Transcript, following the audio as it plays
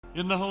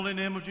In the holy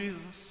name of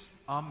Jesus,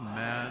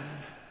 amen.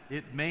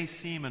 It may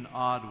seem an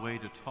odd way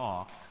to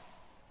talk,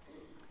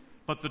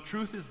 but the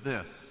truth is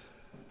this,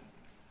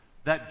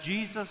 that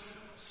Jesus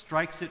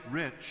strikes it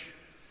rich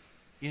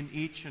in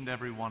each and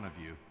every one of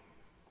you.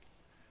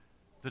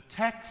 The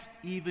text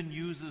even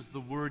uses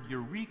the word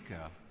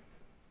eureka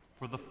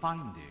for the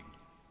finding.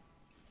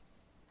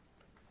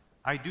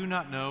 I do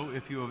not know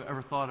if you have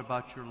ever thought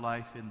about your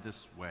life in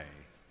this way,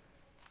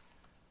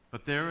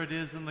 but there it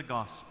is in the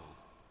gospel.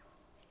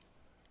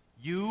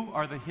 You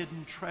are the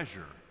hidden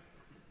treasure.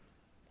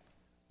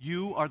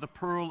 You are the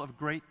pearl of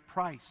great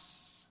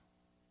price.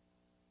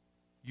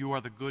 You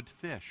are the good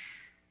fish.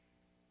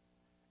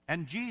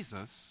 And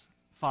Jesus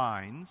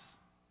finds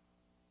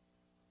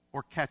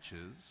or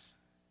catches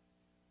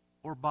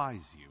or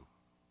buys you.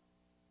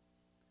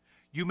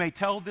 You may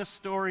tell this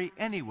story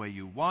any way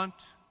you want.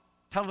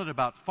 Tell it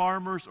about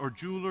farmers or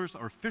jewelers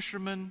or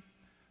fishermen.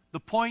 The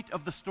point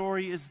of the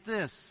story is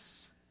this.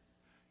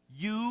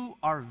 You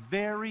are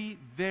very,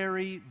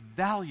 very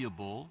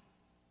valuable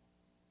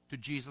to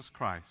Jesus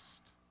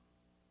Christ.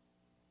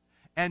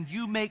 And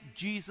you make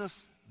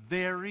Jesus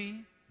very,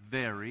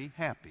 very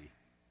happy.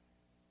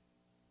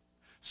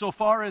 So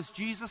far as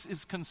Jesus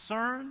is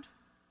concerned,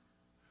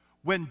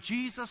 when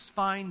Jesus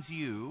finds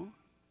you,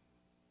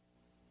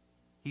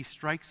 he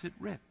strikes it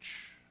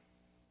rich.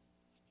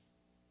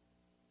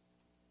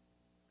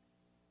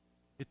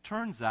 It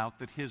turns out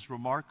that his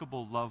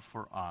remarkable love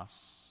for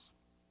us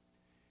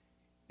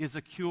is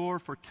a cure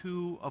for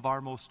two of our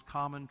most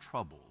common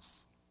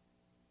troubles: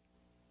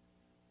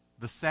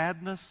 the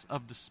sadness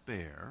of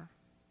despair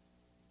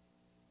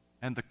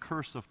and the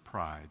curse of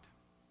pride.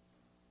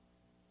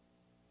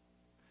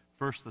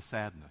 First, the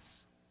sadness.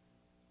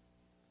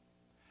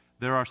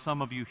 There are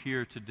some of you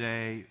here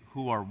today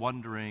who are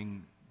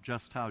wondering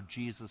just how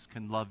Jesus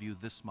can love you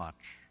this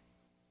much.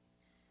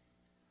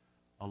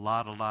 A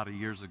lot of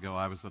years ago,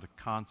 I was at a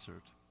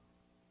concert.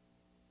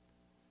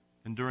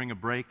 And during a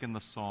break in the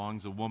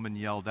songs, a woman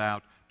yelled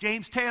out,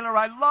 "James Taylor,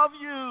 I love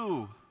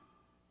you!"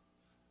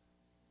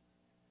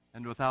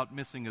 And without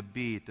missing a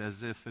beat,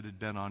 as if it had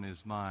been on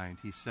his mind,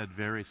 he said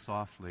very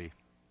softly,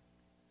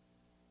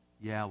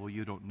 "Yeah, well,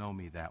 you don't know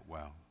me that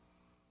well."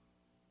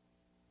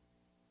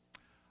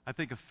 I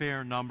think a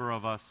fair number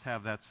of us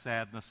have that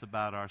sadness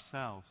about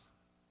ourselves.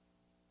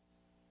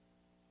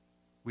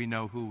 We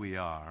know who we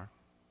are.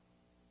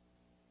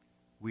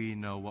 We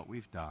know what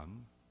we've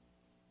done.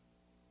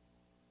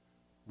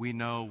 We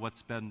know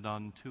what's been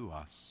done to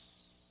us.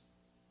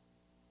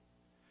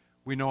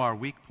 We know our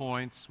weak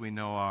points. We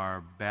know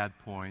our bad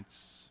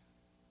points.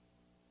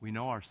 We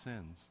know our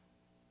sins.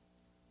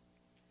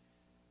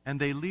 And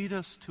they lead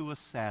us to a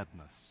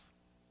sadness,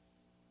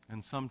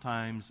 and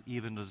sometimes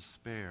even a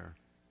despair.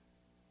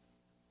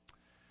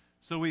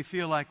 So we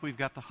feel like we've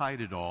got to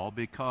hide it all,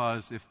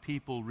 because if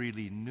people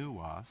really knew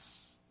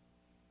us,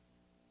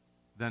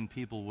 then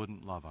people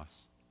wouldn't love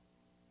us.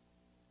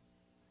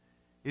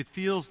 It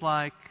feels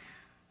like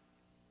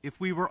if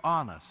we were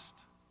honest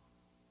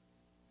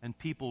and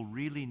people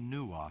really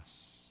knew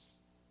us,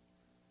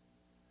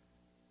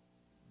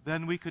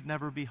 then we could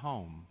never be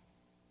home.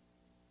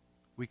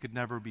 We could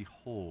never be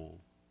whole.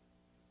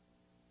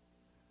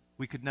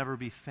 We could never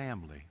be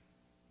family.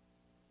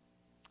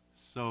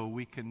 So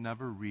we can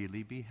never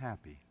really be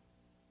happy.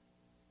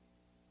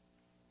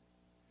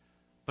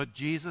 But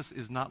Jesus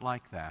is not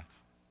like that.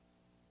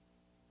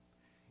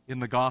 In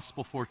the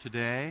gospel for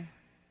today,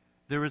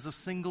 there is a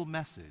single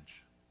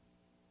message.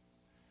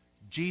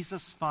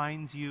 Jesus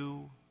finds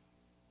you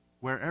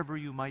wherever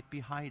you might be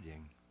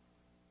hiding.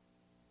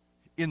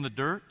 In the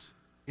dirt,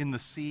 in the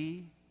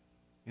sea,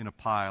 in a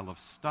pile of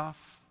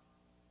stuff.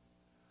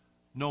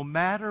 No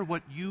matter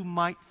what you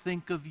might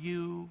think of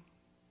you,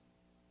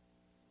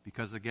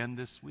 because again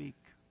this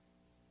week,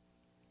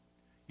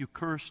 you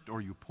cursed or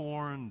you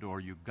porned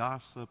or you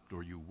gossiped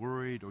or you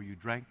worried or you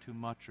drank too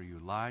much or you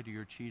lied or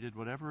you cheated,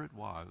 whatever it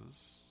was,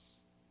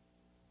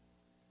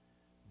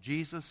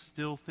 Jesus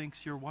still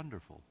thinks you're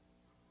wonderful.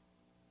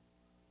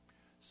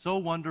 So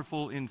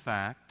wonderful, in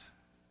fact,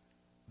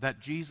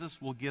 that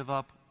Jesus will give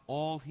up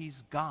all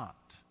he's got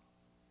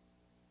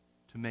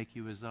to make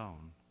you his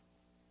own.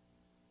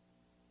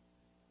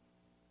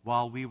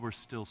 While we were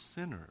still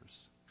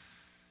sinners,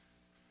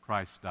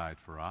 Christ died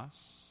for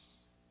us.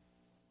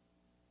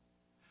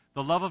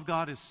 The love of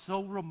God is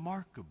so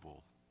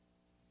remarkable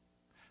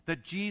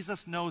that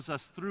Jesus knows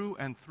us through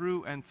and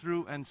through and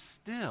through, and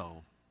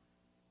still,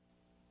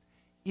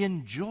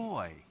 in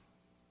joy,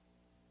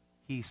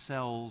 he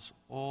sells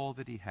all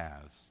that he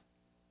has.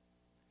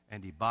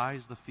 And he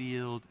buys the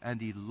field, and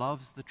he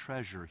loves the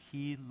treasure.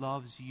 He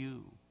loves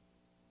you.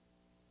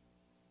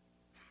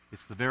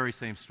 It's the very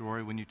same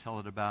story when you tell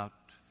it about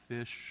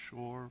fish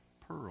or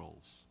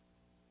pearls.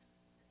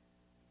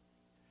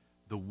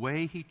 The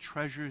way he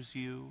treasures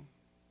you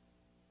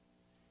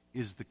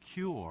is the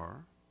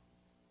cure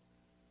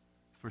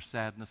for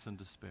sadness and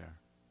despair.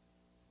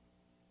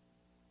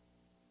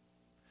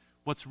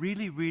 What's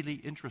really, really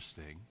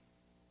interesting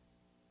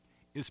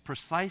is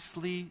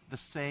precisely the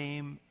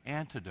same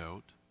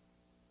antidote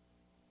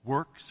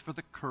works for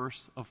the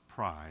curse of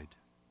pride.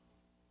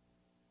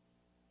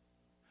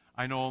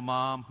 I know a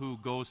mom who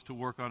goes to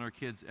work on her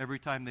kids every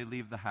time they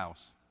leave the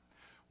house.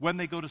 When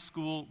they go to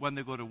school, when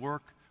they go to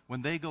work,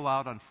 when they go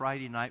out on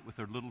Friday night with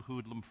their little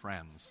hoodlum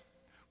friends,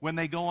 when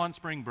they go on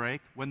spring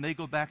break, when they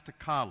go back to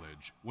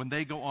college, when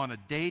they go on a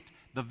date,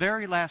 the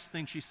very last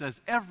thing she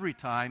says every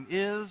time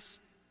is,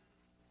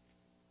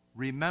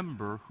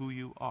 remember who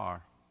you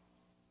are.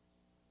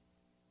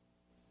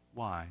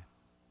 Why?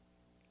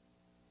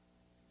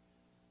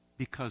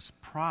 Because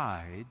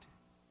pride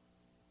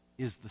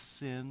is the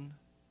sin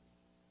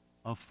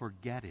of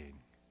forgetting.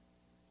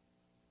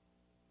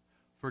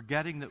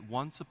 Forgetting that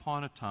once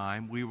upon a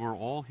time we were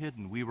all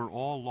hidden. We were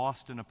all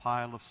lost in a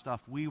pile of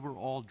stuff. We were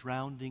all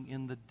drowning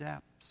in the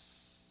depths.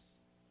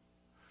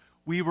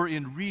 We were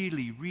in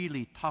really,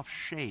 really tough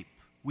shape.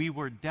 We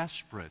were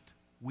desperate.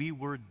 We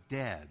were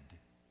dead.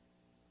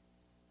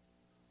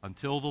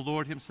 Until the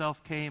Lord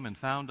himself came and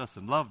found us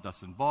and loved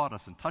us and bought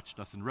us and touched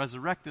us and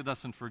resurrected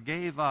us and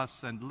forgave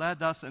us and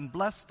led us and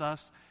blessed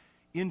us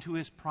into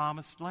his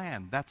promised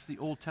land. That's the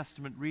Old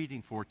Testament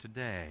reading for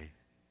today.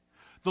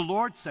 The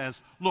Lord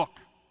says, look,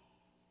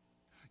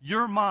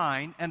 you're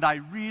mine, and I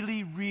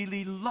really,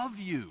 really love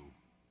you.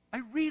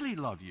 I really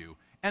love you,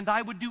 and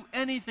I would do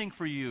anything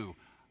for you.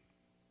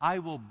 I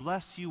will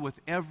bless you with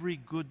every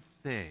good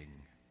thing.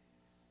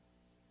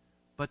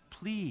 But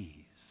please,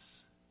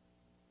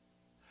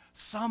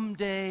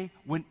 someday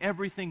when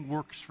everything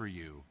works for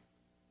you,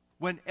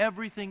 when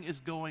everything is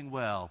going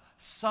well,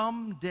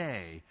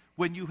 someday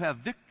when you have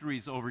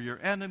victories over your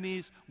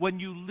enemies, when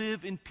you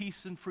live in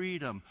peace and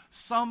freedom,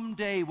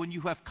 someday when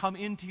you have come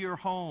into your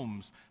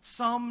homes,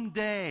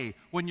 someday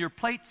when your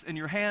plates and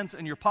your hands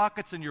and your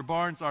pockets and your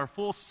barns are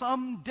full,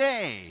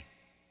 someday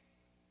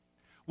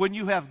when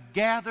you have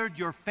gathered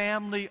your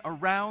family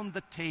around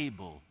the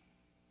table,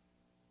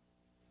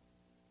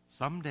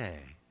 someday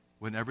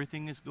when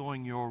everything is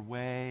going your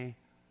way,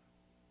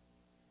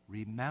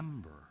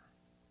 remember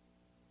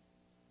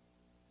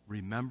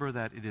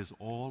that it is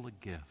all a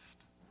gift.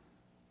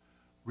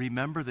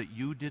 Remember that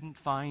you didn't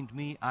find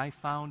me, I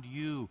found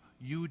you.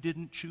 You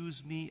didn't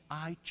choose me,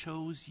 I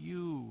chose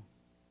you.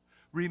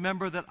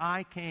 Remember that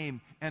I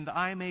came and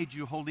I made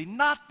you holy,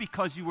 not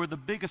because you were the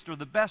biggest or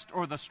the best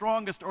or the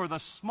strongest or the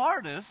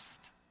smartest.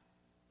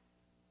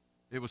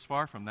 It was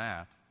far from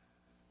that.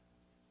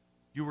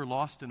 You were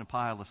lost in a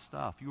pile of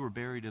stuff. You were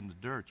buried in the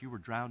dirt. You were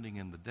drowning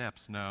in the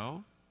depths.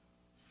 No.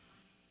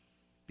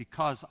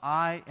 Because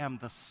I am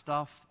the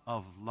stuff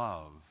of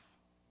love.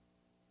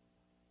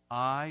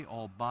 I,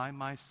 all by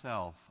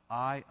myself,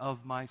 I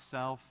of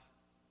myself,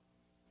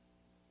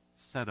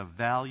 set a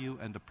value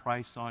and a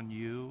price on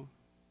you,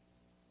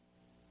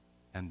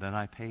 and then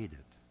I paid it.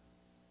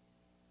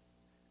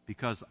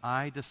 Because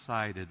I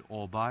decided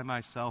all by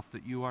myself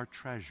that you are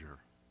treasure.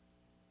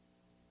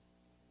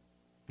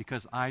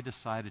 Because I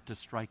decided to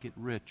strike it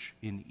rich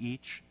in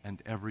each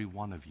and every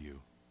one of you.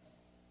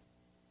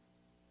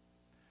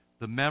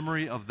 The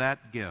memory of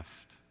that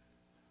gift,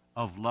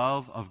 of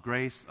love, of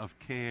grace, of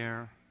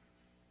care,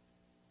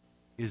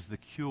 is the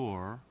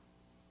cure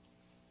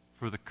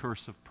for the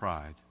curse of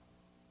pride.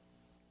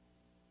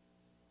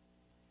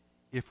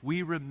 If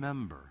we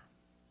remember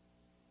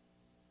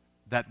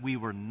that we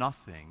were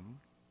nothing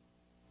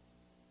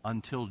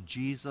until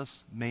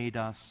Jesus made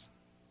us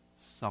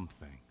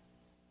something,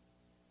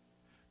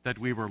 that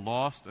we were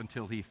lost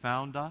until he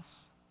found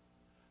us,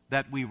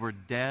 that we were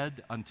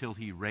dead until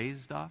he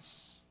raised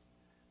us,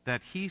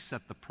 that he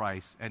set the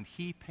price and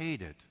he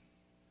paid it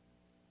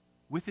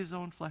with his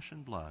own flesh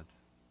and blood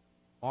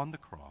on the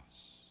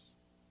cross,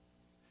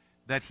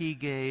 that he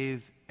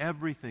gave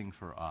everything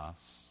for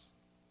us,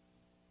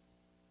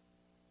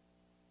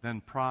 then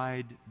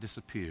pride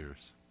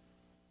disappears,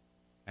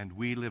 and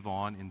we live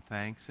on in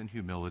thanks and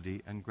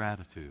humility and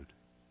gratitude.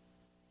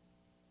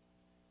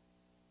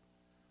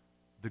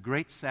 The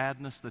great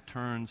sadness that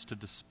turns to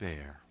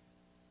despair,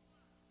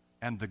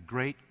 and the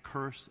great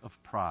curse of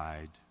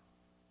pride,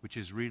 which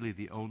is really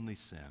the only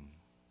sin,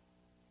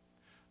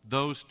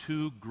 those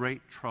two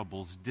great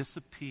troubles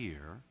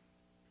disappear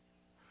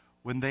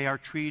when they are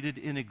treated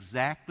in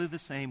exactly the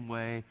same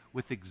way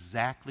with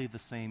exactly the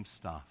same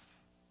stuff.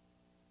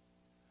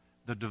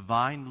 The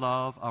divine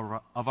love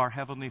of our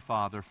Heavenly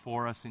Father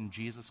for us in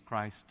Jesus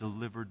Christ,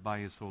 delivered by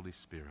his Holy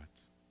Spirit.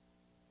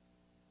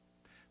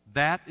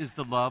 That is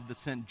the love that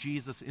sent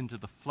Jesus into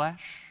the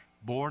flesh,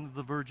 born of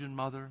the Virgin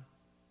Mother.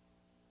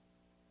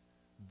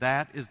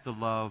 That is the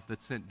love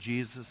that sent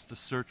Jesus to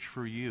search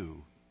for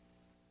you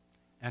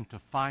and to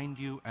find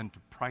you and to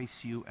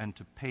price you and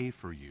to pay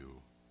for you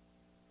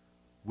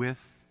with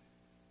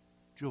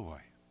joy.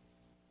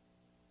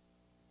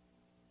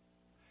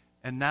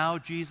 And now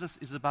Jesus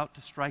is about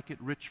to strike it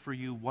rich for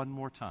you one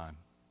more time,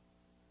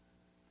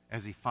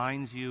 as he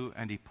finds you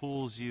and he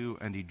pulls you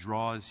and he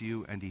draws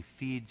you and he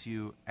feeds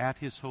you at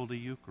his Holy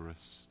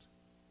Eucharist,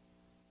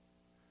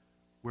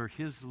 where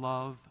his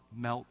love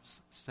melts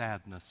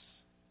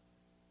sadness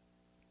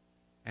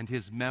and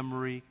his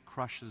memory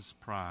crushes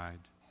pride,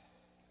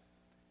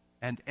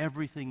 and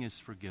everything is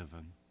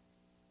forgiven,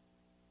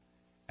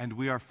 and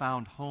we are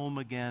found home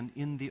again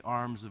in the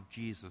arms of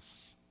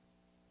Jesus.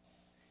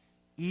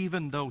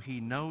 Even though he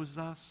knows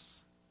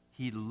us,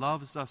 he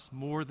loves us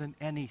more than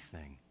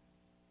anything.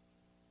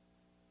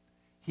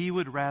 He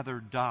would rather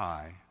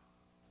die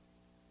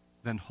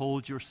than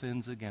hold your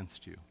sins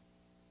against you.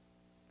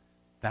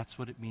 That's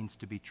what it means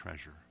to be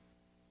treasure.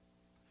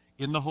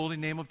 In the holy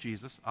name of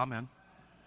Jesus, amen.